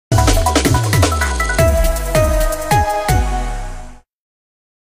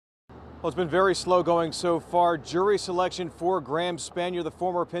Well, it's been very slow going so far. Jury selection for Graham Spanier, the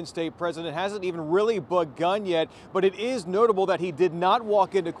former Penn State president, hasn't even really begun yet, but it is notable that he did not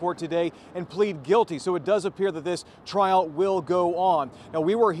walk into court today and plead guilty, so it does appear that this trial will go on. Now,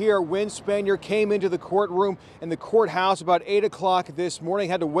 we were here when Spanier came into the courtroom in the courthouse about 8 o'clock this morning.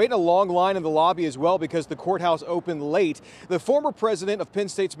 Had to wait in a long line in the lobby as well because the courthouse opened late. The former president of Penn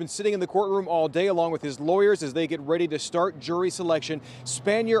State's been sitting in the courtroom all day along with his lawyers as they get ready to start jury selection.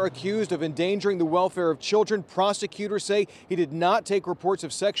 Spanier accused of endangering the welfare of children. Prosecutors say he did not take reports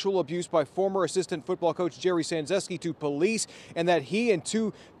of sexual abuse by former assistant football coach Jerry Sandusky to police, and that he and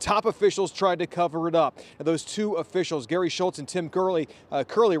two top officials tried to cover it up. Now, those two officials, Gary Schultz and Tim Curley,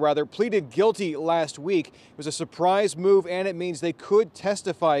 pleaded guilty last week. It was a surprise move, and it means they could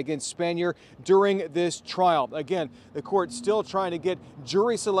testify against Spanier during this trial. Again, the court still trying to get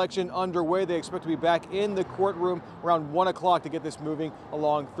jury selection underway. They expect to be back in the courtroom around 1 o'clock to get this moving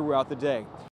along throughout the day.